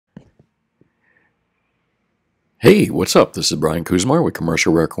Hey, what's up? This is Brian Kuzmar with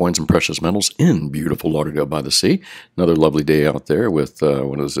Commercial Rare Coins and Precious Metals in beautiful Lauderdale by the Sea. Another lovely day out there with,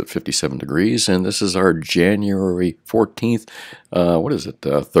 57 degrees, and this is our January 14th,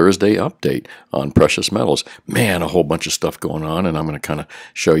 Thursday update on precious metals. Man, a whole bunch of stuff going on, and I'm going to kind of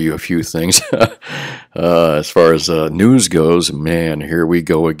show you a few things. As far as news goes, man, here we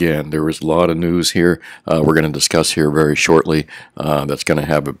go again. There was a lot of news here we're going to discuss here very shortly that's going to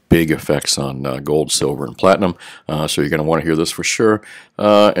have a big effects on gold, silver, and platinum. So you're going to want to hear this for sure.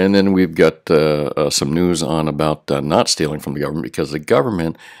 And then we've got some news on about not stealing from the government, because the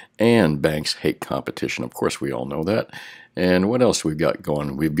government and banks hate competition. Of course, we all know that. And what else we've got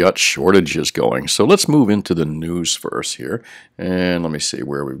going? We've got shortages going. So let's move into the news first here. And let me see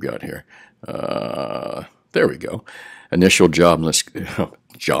where we've got here. There we go. Initial jobless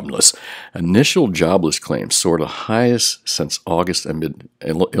claims soared the highest since August amid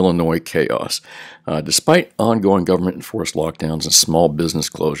Illinois chaos. Despite ongoing government-enforced lockdowns and small business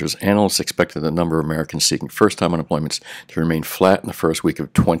closures, analysts expected the number of Americans seeking first-time unemployment to remain flat in the first week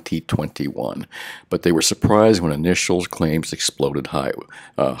of 2021. But they were surprised when initial claims exploded higher.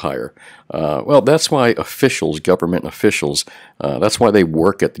 Well, that's why government officials, that's why they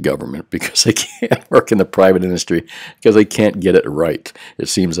work at the government, because they can't work in the private industry because they can't get it right. It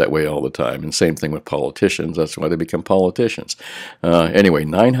seems that way all the time. And same thing with politicians. That's why they become politicians. Anyway,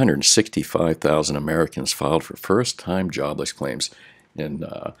 965,000 Americans filed for first-time jobless claims in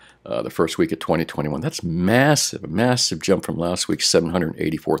the first week of 2021. That's massive jump from last week's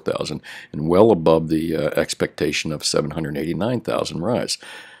 784,000, and well above the expectation of 789,000 rise.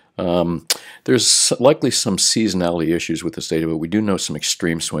 There's likely some seasonality issues with this data, but we do know some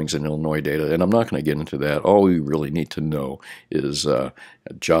extreme swings in Illinois data, and I'm not going to get into that. All we really need to know is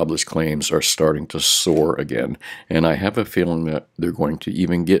jobless claims are starting to soar again, and I have a feeling that they're going to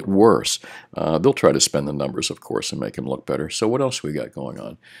even get worse. They'll try to spend the numbers, of course, and make them look better. So what else we got going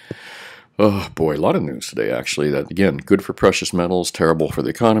on? Oh boy, a lot of news today, actually. That, again, good for precious metals, terrible for the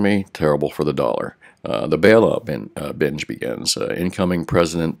economy, terrible for the dollar. The bailout binge begins. Incoming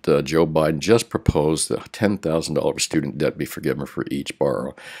President Joe Biden just proposed that $10,000 student debt be forgiven for each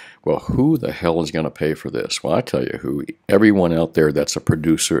borrower. Well, who the hell is going to pay for this? Well, I tell you who. Everyone out there that's a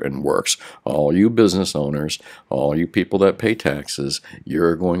producer and works. All you business owners, all you people that pay taxes,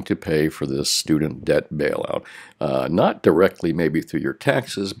 you're going to pay for this student debt bailout. Not directly maybe through your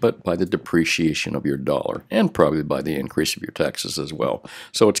taxes, but by the depreciation of your dollar, and probably by the increase of your taxes as well.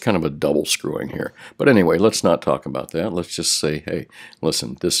 So it's kind of a double screwing here. But anyway, let's not talk about that. Let's just say, hey,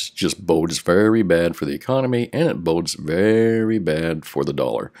 listen, this just bodes very bad for the economy, and it bodes very bad for the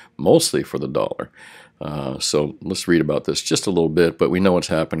dollar, mostly for the dollar. So let's read about this just a little bit, but we know what's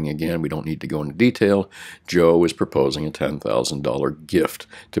happening again. We don't need to go into detail. Joe is proposing a $10,000 gift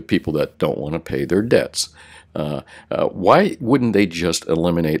to people that don't want to pay their debts. Why wouldn't they just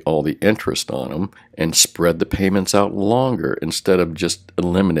eliminate all the interest on them and spread the payments out longer instead of just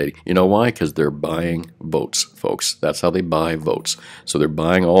eliminating? You know why? Because they're buying votes, folks. That's how they buy votes. So they're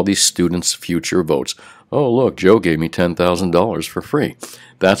buying all these students' future votes. Oh, look, Joe gave me $10,000 for free.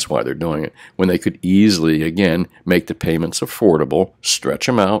 That's why they're doing it, when they could easily, again, make the payments affordable, stretch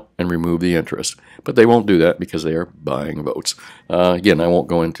them out, and remove the interest. But they won't do that because they are buying votes. Again, I won't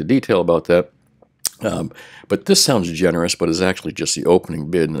go into detail about that. But this sounds generous, but is actually just the opening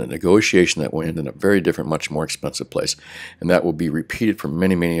bid in a negotiation that will end in a very different, much more expensive place. And that will be repeated for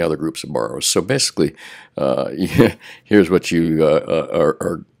many, many other groups of borrowers. So basically, here's what you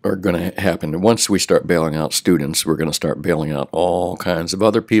are going to happen. And once we start bailing out students, we're going to start bailing out all kinds of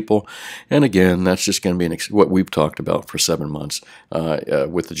other people. And again, that's just going to be what we've talked about for 7 months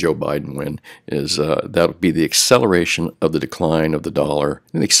with the Joe Biden win, is that would be the acceleration of the decline of the dollar,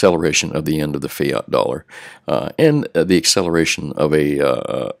 and the acceleration of the end of the fiat dollar, and the acceleration of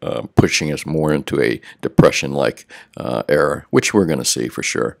pushing us more into a depression-like era, which we're going to see for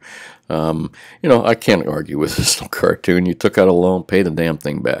sure. I can't argue with this little cartoon. You took out a loan, pay the damn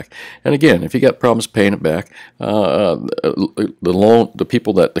thing back. And again, if you got problems paying it back, the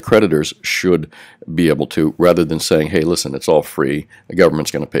creditors should be able to, rather than saying, hey, listen, it's all free, the government's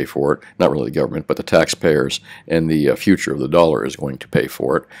going to pay for it. Not really the government, but the taxpayers and the future of the dollar is going to pay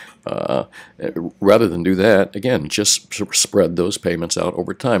for it. Rather than do that, again, just spread those payments out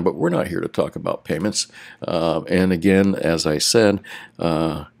over time. But we're not here to talk about payments. And again, as I said,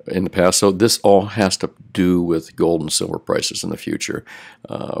 in the past. So this all has to do with gold and silver prices in the future.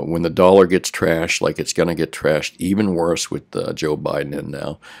 When the dollar gets trashed, like it's going to get trashed even worse with Joe Biden in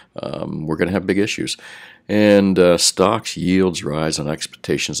now, we're going to have big issues. And stocks yields rise on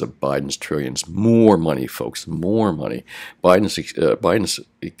expectations of Biden's trillions. More money, folks, more money. Biden's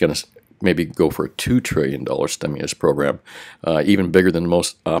going to maybe go for a $2 trillion stimulus program, even bigger than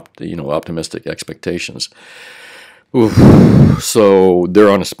most optimistic expectations. Oof. So they're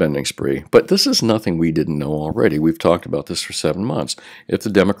on a spending spree. But this is nothing we didn't know already. We've talked about this for 7 months. If the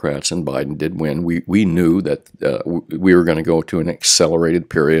Democrats and Biden did win, we knew that we were going to go to an accelerated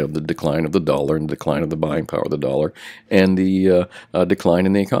period of the decline of the dollar and decline of the buying power of the dollar and the decline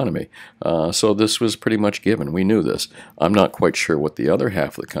in the economy. So this was pretty much given. We knew this. I'm not quite sure what the other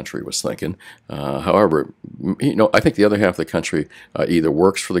half of the country was thinking. However, I think the other half of the country either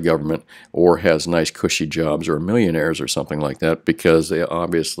works for the government or has nice cushy jobs or millionaires or something like that, because they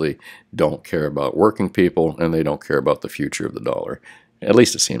obviously don't care about working people and they don't care about the future of the dollar. At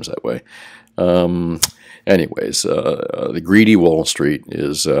least it seems that way. Anyways, the greedy Wall Street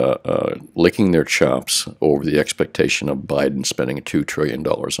is licking their chops over the expectation of Biden spending $2 trillion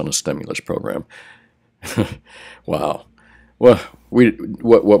on a stimulus program. Wow. Well,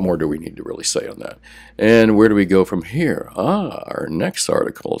 what more do we need to really say on that? And where do we go from here? Our next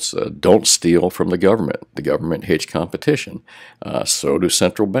article is Don't Steal from the Government. The government hates competition. So do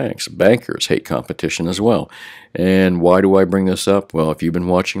central banks. Bankers hate competition as well. And why do I bring this up? Well, if you've been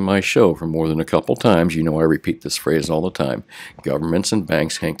watching my show for more than a couple times, you know I repeat this phrase all the time. Governments and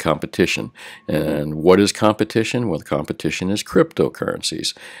banks hate competition. And what is competition? Well, competition is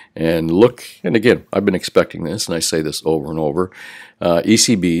cryptocurrencies. And again, I've been expecting this, and I say this over and over.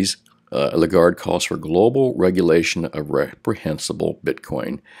 ECB's Lagarde calls for global regulation of reprehensible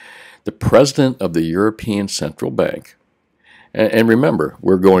Bitcoin. The president of the European Central Bank, and remember,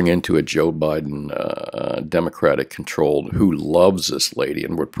 we're going into a Joe Biden Democratic-controlled, who loves this lady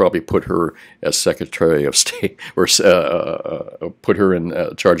and would probably put her as Secretary of State or put her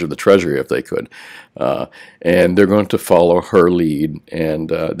in charge of the Treasury if they could. And they're going to follow her lead. And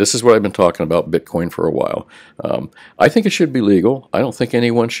this is what I've been talking about Bitcoin for a while. I think it should be legal. I don't think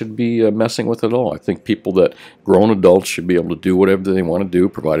anyone should be messing with it at all. I think grown adults should be able to do whatever they want to do,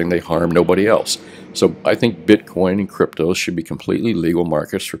 providing they harm nobody else. So I think Bitcoin and cryptos should be completely legal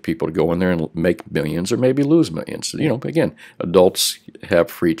markets for people to go in there and make millions or maybe lose millions. Again, adults have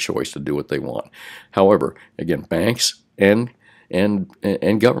free choice to do what they want. However, again, banks and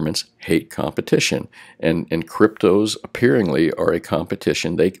governments hate competition, and cryptos appearingly are a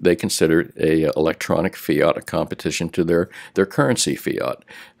competition. They consider a electronic fiat a competition to their currency fiat.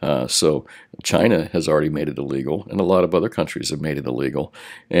 So China has already made it illegal, and a lot of other countries have made it illegal.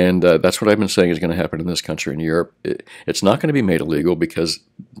 And that's what I've been saying is going to happen in this country and Europe. It's not going to be made illegal because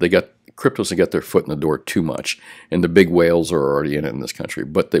cryptos have got their foot in the door too much, and the big whales are already in it in this country.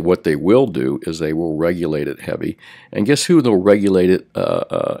 But what they will do is they will regulate it heavy. And guess who they'll regulate it?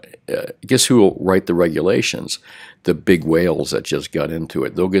 Guess who will write the regulations? The big whales that just got into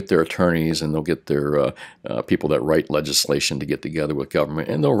it. They'll get their attorneys and they'll get their people that write legislation to get together with government,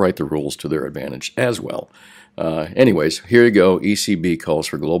 and they'll write the rules to their advantage as well. Anyways, here you go. ECB calls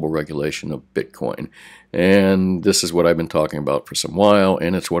for global regulation of Bitcoin. And this is what I've been talking about for some while,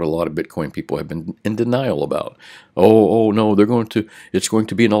 and it's what a lot of Bitcoin people have been in denial about. Oh no, it's going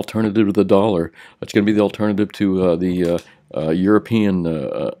to be an alternative to the dollar. It's going to be the alternative to the European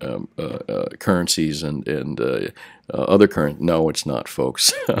currencies and other currencies. No, it's not,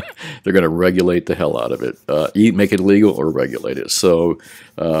 folks. They're going to regulate the hell out of it. Make it legal or regulate it. So,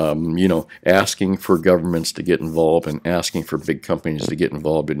 asking for governments to get involved and asking for big companies to get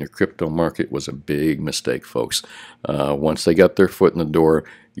involved in the crypto market was a big mistake, folks. Once they got their foot in the door,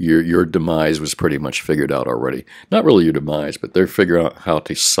 your demise was pretty much figured out already. Not really your demise, but they're figuring out how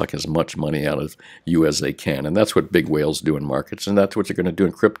to suck as much money out of you as they can. And that's what big whales do in markets, and that's what they're going to do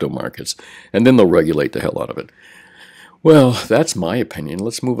in crypto markets. And then they'll regulate the hell out of it. Well, that's my opinion.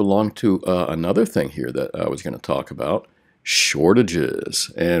 Let's move along to another thing here that I was going to talk about.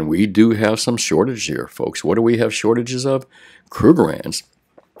 Shortages. And we do have some shortages here, folks. What do we have shortages of? Krugerrands.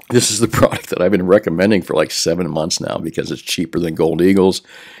 This is the product that I've been recommending for like 7 months now because it's cheaper than Gold Eagles.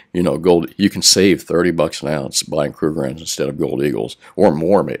 Gold, you can save $30 an ounce buying Krugerrands instead of Gold Eagles, or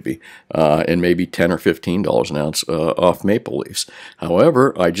more maybe, and maybe $10 or $15 an ounce off Maple Leafs.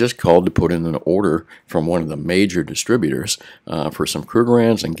 However, I just called to put in an order from one of the major distributors for some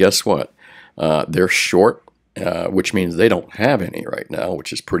Krugerrands, and guess what? They're short, which means they don't have any right now,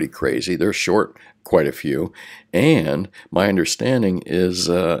 which is pretty crazy. They're short quite a few, and my understanding is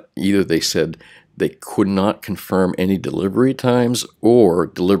either they said they could not confirm any delivery times, or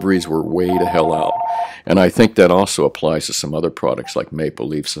deliveries were way to hell out. And I think that also applies to some other products like maple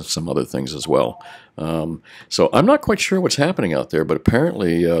leafs and some other things as well. So I'm not quite sure what's happening out there, but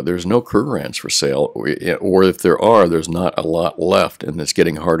apparently there's no Krugerrands for sale, or if there are, there's not a lot left, and it's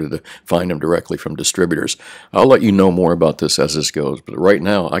getting harder to find them directly from distributors. I'll let you know more about this as this goes, but right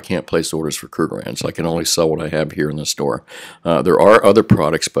now I can't place orders for Krugerrands. I can only sell what I have here in the store. There are other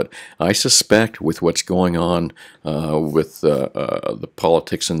products, but I suspect with what's going on with the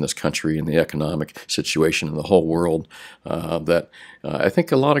politics in this country and the economic situation in the whole world, that I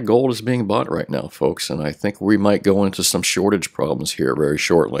think a lot of gold is being bought right now, folks, and I think we might go into some shortage problems here very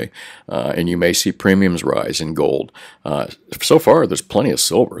shortly, and you may see premiums rise in gold. So far, there's plenty of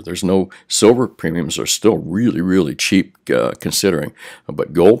silver. There's no silver premiums are still really, really cheap considering,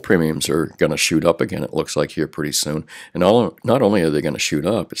 but gold premiums are going to shoot up again, it looks like, here pretty soon. And not only are they going to shoot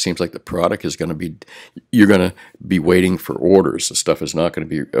up, it seems like the product is going to be, you're going to be waiting for orders. The stuff is not going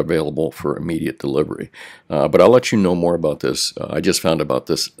to be available for immediate delivery. But I'll let you know more about this. I just found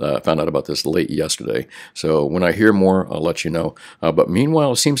out about this late yesterday. So when I hear more, I'll let you know. But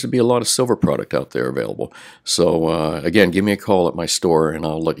meanwhile, it seems to be a lot of silver product out there available. So again, give me a call at my store, and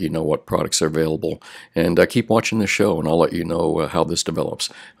I'll let you know what products are available. And keep watching the show, and I'll let you know how this develops,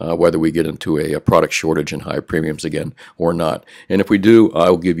 whether we get into a product shortage and high premiums again or not. And if we do,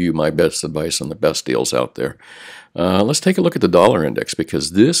 I'll give you my best advice on the best deals out there. Let's take a look at the dollar index,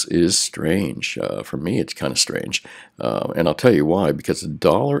 because this is strange. For me, it's kind of strange. And I'll tell you why. Because the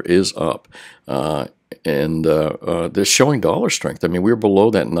dollar is up. And they're showing dollar strength. I mean, we were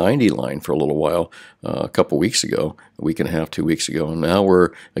below that 90 line for a little while a couple weeks ago, a week and a half, 2 weeks ago. And now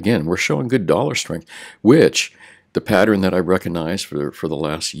we're showing good dollar strength, which the pattern that I recognized for the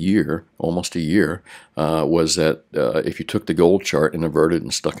last year, almost a year, was that if you took the gold chart and inverted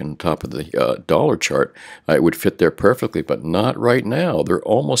and stuck in the top of the dollar chart, it would fit there perfectly, but not right now. They're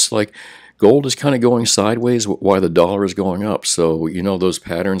almost like gold is kind of going sideways while the dollar is going up. So, you know, those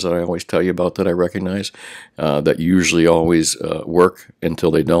patterns that I always tell you about that I recognize, that usually always work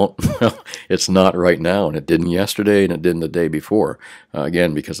until they don't. It's not right now, and it didn't yesterday, and it didn't the day before.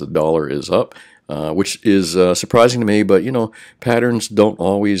 Again, because the dollar is up. Which is surprising to me, but, you know, patterns don't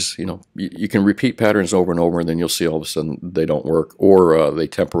always, you know, you can repeat patterns over and over, and then you'll see all of a sudden they don't work, or they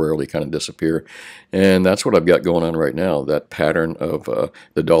temporarily kind of disappear. And that's what I've got going on right now. That pattern of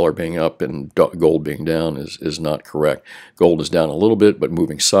the dollar being up and gold being down is not correct. Gold is down a little bit, but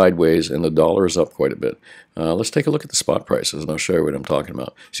moving sideways, and the dollar is up quite a bit. Let's take a look at the spot prices, and I'll show you what I'm talking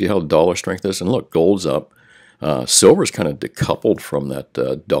about. See how dollar strength is? And look, gold's up. Silver's kind of decoupled from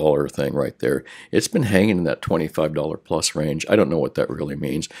that dollar thing right there. It's been hanging in that $25 plus range. I don't know what that really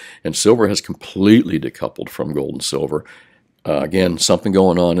means. And silver has completely decoupled from gold and silver. Again, something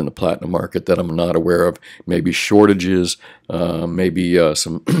going on in the platinum market that I'm not aware of. Maybe shortages, maybe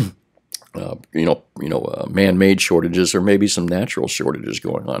some man-made shortages, or maybe some natural shortages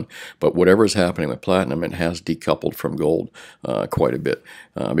going on. But whatever is happening with platinum, it has decoupled from gold quite a bit,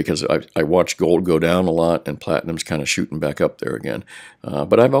 because I watched gold go down a lot, and platinum's kind of shooting back up there again.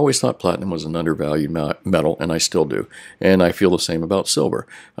 But I've always thought platinum was an undervalued metal, and I still do. And I feel the same about silver.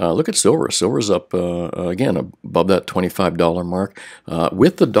 Look at silver. Silver's up, again, above that $25 mark,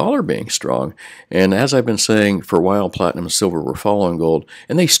 with the dollar being strong. And as I've been saying for a while, platinum and silver were following gold,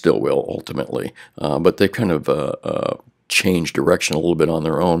 and they still will ultimately. But they've kind of change direction a little bit on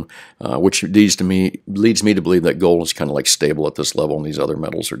their own, which leads me to believe that gold is kind of like stable at this level, and these other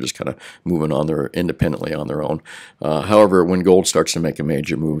metals are just kind of moving on independently on their own. However, when gold starts to make a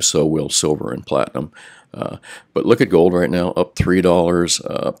major move, so will silver and platinum. But look at gold right now, up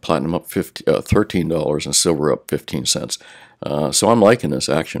 $3, platinum up $13, and silver up 15 cents. So I'm liking this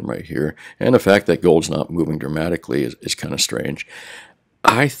action right here, and the fact that gold's not moving dramatically is kind of strange.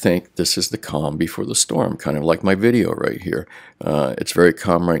 I think this is the calm before the storm, kind of like my video right here. It's very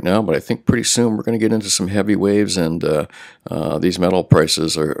calm right now, but I think pretty soon we're going to get into some heavy waves, and these metal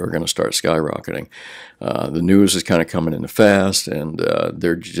prices are going to start skyrocketing. The news is kind of coming in fast, and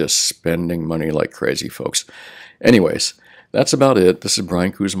they're just spending money like crazy, folks. Anyways, that's about it. This is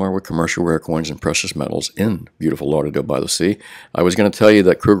Brian Kuzmar with Commercial Rare Coins and Precious Metals in beautiful Lauderdale by the Sea. I was going to tell you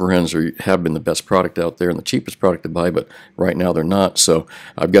that Krugerrands have been the best product out there and the cheapest product to buy, but right now they're not. So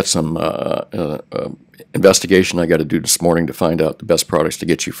I've got some investigation I got to do this morning to find out the best products to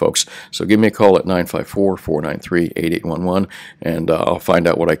get you folks. So give me a call at 954-493-8811, and I'll find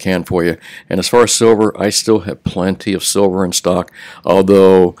out what I can for you. And as far as silver, I still have plenty of silver in stock,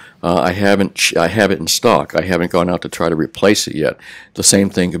 although I have it in stock. I haven't gone out to try to replace it yet. The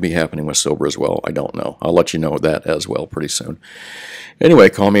same thing could be happening with silver as well. I don't know. I'll let you know that as well pretty soon. Anyway,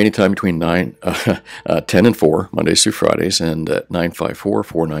 call me anytime between 10 and 4, Mondays through Fridays, and at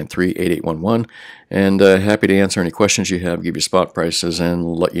 954-493-8811. And happy to answer any questions you have, give you spot prices, and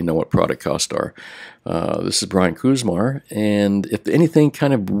let you know what product costs are. This is Brian Kuzmar, and if anything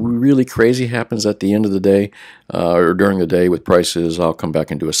kind of really crazy happens at the end of the day or during the day with prices, I'll come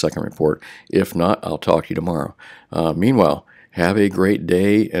back and do a second report. If not, I'll talk to you tomorrow. Meanwhile, have a great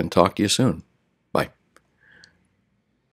day and talk to you soon.